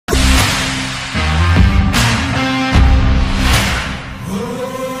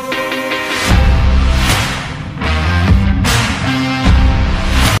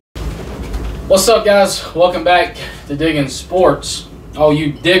What's up, guys? Welcome back to Diggin Sports. Oh,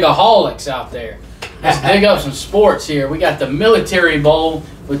 you Diggaholics out there. Let's dig up some sports here. We got the Military Bowl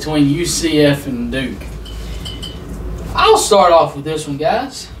between UCF and Duke. I'll start off with this one,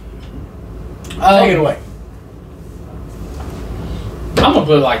 guys. Take it away. I'm gonna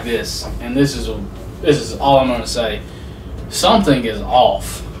put it like this, and this is all I'm gonna say. Something is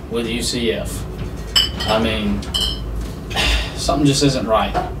off with UCF. I mean, something just isn't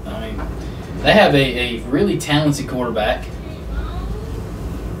right. I mean, they have a really talented quarterback,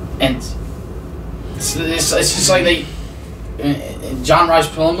 and it's just like they, John Rice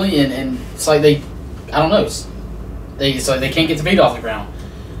Plumlee, and it's like they, I don't know, it's like they can't get the feet off the ground.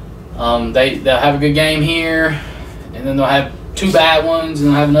 They'll have a good game here, and then they'll have two bad ones, and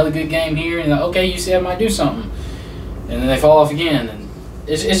they'll have another good game here, and okay, UCF might do something, and then they fall off again, and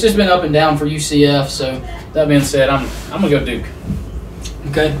it's just been up and down for UCF. So that being said, I'm gonna go Duke.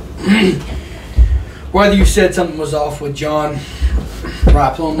 Okay. Whether you said something was off with John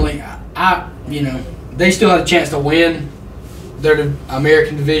Rice Plumlee, they still had a chance to win their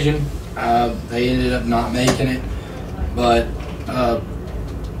American division. They ended up not making it, but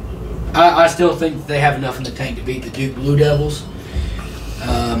I still think that they have enough in the tank to beat the Duke Blue Devils,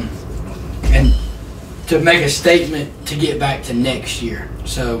 and to make a statement to get back to next year.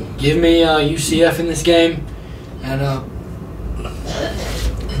 So give me UCF in this game, and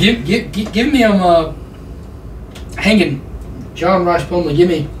give me hanging John Rice Plumlee.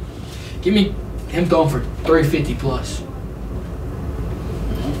 Give me him going for 350 plus.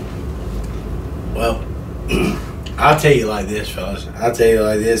 Well, I'll tell you like this, fellas. I'll tell you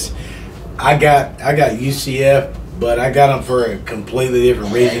like this. I got UCF, but I got them for a completely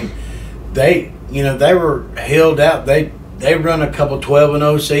different reason. They were held out. They run a couple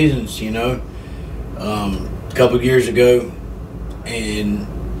 12-0 seasons, a couple of years ago, and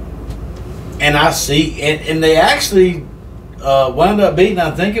I see, and they actually wound up beating, I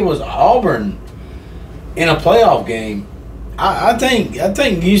think it was Auburn, in a playoff game. I think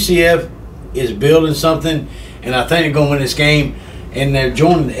UCF is building something, and I think they're going to win this game, and they're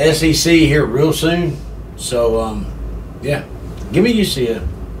joining the SEC here real soon. So, yeah, give me UCF.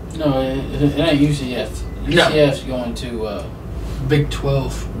 No, it ain't UCF. UCF's going to Big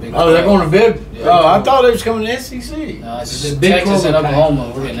 12. They're going to Big? Yeah, oh, I thought they was coming to SEC. No, it's the Big Texas 12 and pack.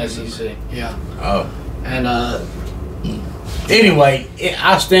 Oklahoma. We're getting SEC. Yeah. Oh. And Anyway,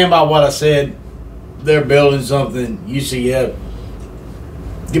 I stand by what I said. They're building something. UCF.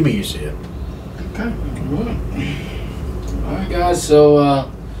 Give me UCF. okay. All right, guys. So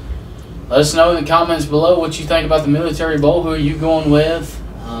let us know in the comments below what you think about the Military Bowl. Who are you going with?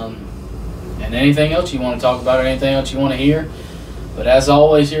 And anything else you want to talk about or anything else you want to hear. But as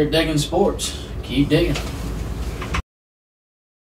always here at Diggin Sports, keep digging.